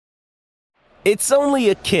It's only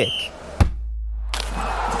a kick,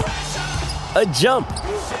 a jump,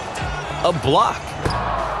 a block.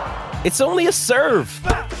 It's only a serve.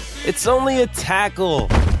 It's only a tackle,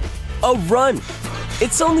 a run.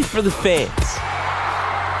 It's only for the fans.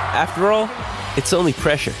 After all, it's only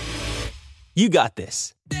pressure. You got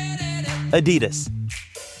this. Adidas.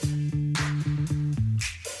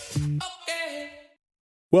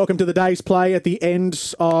 Welcome to the day's play at the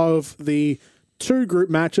end of the two group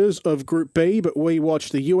matches of Group B, but we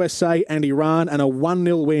watched the USA and Iran and a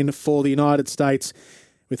 1-0 win for the United States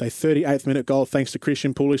with a 38th minute goal thanks to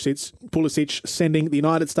Christian Pulisic sending the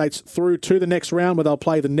United States through to the next round where they'll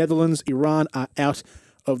play the Netherlands. Iran are out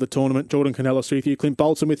of the tournament. Jordan Canellis with you. Clint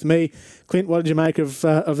Bolton with me. Clint, what did you make of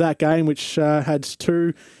that game, which had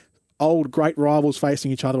two old great rivals facing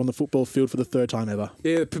each other on the football field for the third time ever?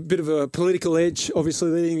 Yeah, a bit of a political edge, obviously,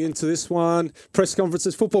 leading into this one.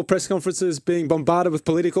 Football press conferences being bombarded with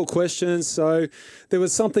political questions. So there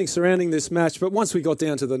was something surrounding this match. But once we got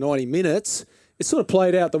down to the 90 minutes, it sort of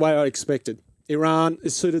played out the way I expected. Iran,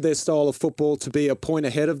 it suited their style of football to be a point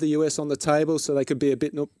ahead of the US on the table, so they could be a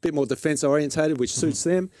bit more defence-orientated, which suits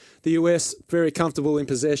them. The US, very comfortable in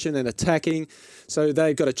possession and attacking, so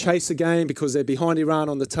they've got to chase the game because they're behind Iran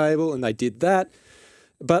on the table, and they did that.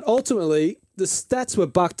 But ultimately, the stats were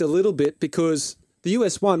bucked a little bit because the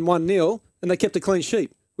US won 1-0, and they kept a clean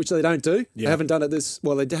sheet, which they don't do. Yeah. They haven't done it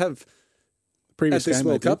they have previous at this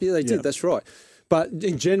World Cup. Yeah, they did, that's right. But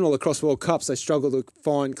in general, across World Cups, they struggle to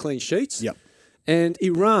find clean sheets. Yep. And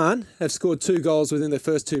Iran have scored 2 goals within their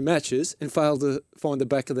first 2 matches and failed to find the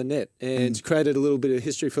back of the net and created a little bit of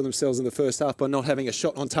history for themselves in the first half by not having a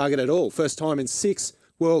shot on target at all. First time in 6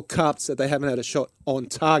 World Cups that they haven't had a shot on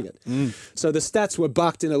target. So the stats were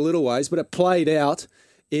bucked in a little ways, but it played out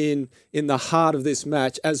in the heart of this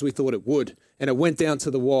match as we thought it would. And it went down to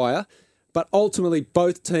the wire. But ultimately,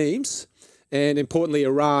 both teams, and importantly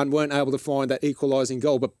Iran, weren't able to find that equalising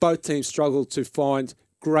goal, but both teams struggled to find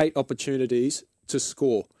great opportunities to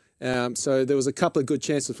score. So there was a couple of good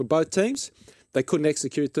chances for both teams. They couldn't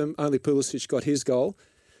execute them. Only Pulisic got his goal.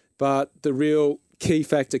 But the real key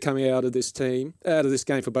factor coming out of this game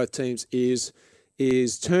for both teams is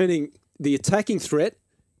turning the attacking threat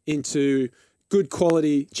into good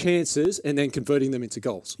quality chances and then converting them into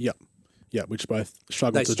goals. Yep. Yeah, which both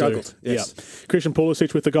struggled to do. Yeah. Yes. Christian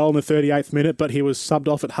Pulisic with the goal in the 38th minute, but he was subbed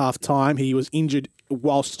off at half-time. He was injured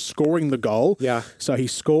whilst scoring the goal. Yeah. So he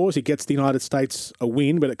scores. He gets the United States a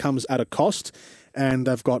win, but it comes at a cost. And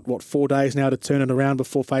they've got, 4 days now to turn it around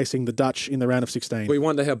before facing the Dutch in the round of 16. We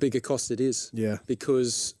wonder how big a cost it is. Yeah.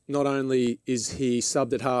 Because not only is he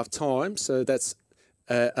subbed at half-time, so that's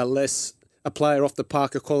a player off the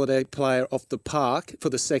park, a quality player off the park for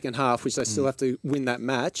the second half, which they still have to win that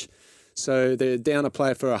match. So they're down a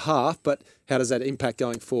player for a half, but how does that impact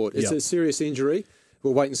going forward? It's a serious injury.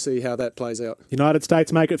 We'll wait and see how that plays out. United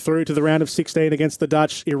States make it through to the round of 16 against the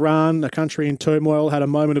Dutch. Iran, a country in turmoil, had a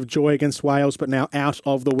moment of joy against Wales, but now out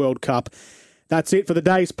of the World Cup. That's it for the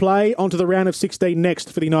day's play. On to the round of 16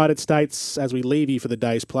 next for the United States as we leave you for the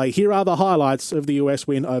day's play. Here are the highlights of the US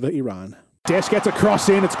win over Iran. Des gets a cross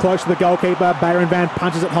in. It's close to the goalkeeper. Bayern Van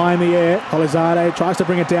punches it high in the air. Holizade tries to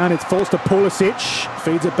bring it down. It falls to Pulisic.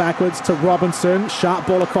 Feeds it backwards to Robinson. Sharp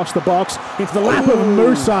ball across the box into the lap of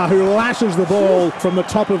Musa, who lashes the ball from the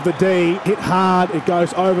top of the D. Hit hard. It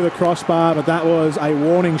goes over the crossbar, but that was a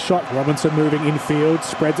warning shot. Robinson moving infield.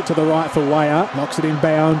 Spreads it to the right for Weah. Knocks it in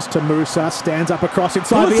bounds to Musa. Stands up across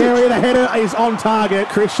inside the area. The header is on target.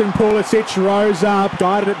 Christian Pulisic rose up.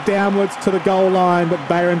 Guided it downwards to the goal line, but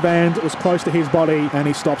Bayern Van was close to his body and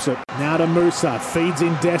he stops it. Now to Musa, feeds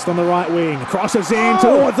in Dest on the right wing, crosses in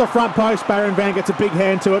towards the front post. Bayern Van gets a big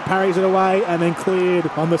hand to it, parries it away, and then cleared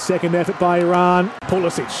on the second effort by Iran.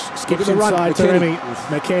 Pulisic skips inside to Remy.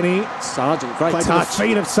 McKennie. Sargent, great touch. touch. To the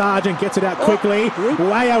feet of Sargent, gets it out quickly.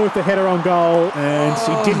 Weah with the header on goal, and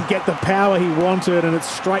he didn't get the power he wanted, and it's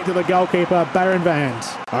straight to the goalkeeper, Bayern Van.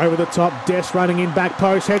 Over the top, Dest running in back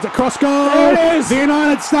post, heads across goal. There it is. The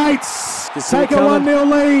United States take a 1-0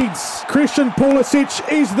 lead. Christian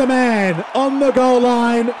Pulisic is the man on the goal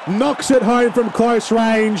line, knocks it home from close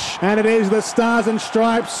range, and it is the Stars and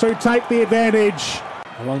Stripes who take the advantage.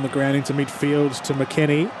 Along the ground into midfield to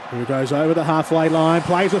McKennie, who goes over the halfway line,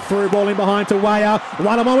 plays a through ball in behind to Weah.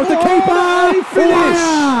 1-on-1 with the keeper.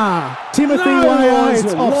 Weah! Timothy Weah.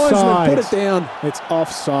 It's offside. Put it down. It's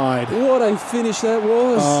offside. What a finish that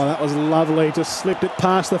was. Oh, that was lovely. Just slipped it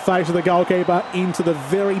past the face of the goalkeeper into the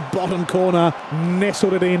very bottom corner,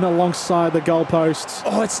 nestled it in alongside the goalposts.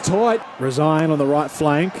 Oh, it's tight. Resign on the right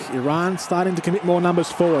flank. Iran starting to commit more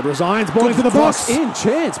numbers forward. Resign's ball into the box. In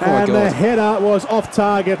chance, my and God. The header was off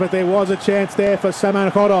target, but there was a chance there for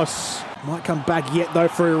Saman Khodos. Might come back yet, though,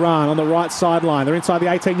 for Iran on the right sideline. They're inside the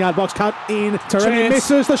 18-yard box, cut in. Taremi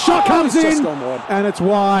misses, the shot comes in, and it's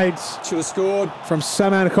wide. Should have scored. From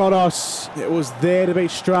Saman Khodos. It was there to be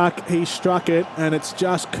struck. He struck it, and it's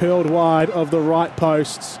just curled wide of the right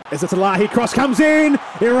post. As it's a Lahi cross comes in.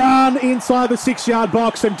 Iran inside the 6-yard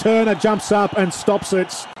box, and Turner jumps up and stops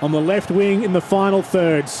it on the left wing in the final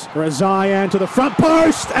thirds. Razayan to the front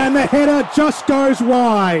post, and the header just goes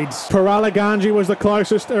wide. Paralaganji was the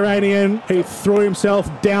closest Iranian. He threw himself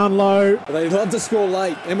down low. They love to score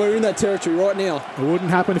late, and we're in that territory right now. It wouldn't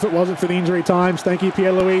happen if it wasn't for the injury times. Thank you,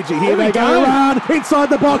 Pierluigi. Here they go. Iran inside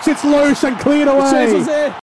the box. It's loose and cleared away. The chance was there.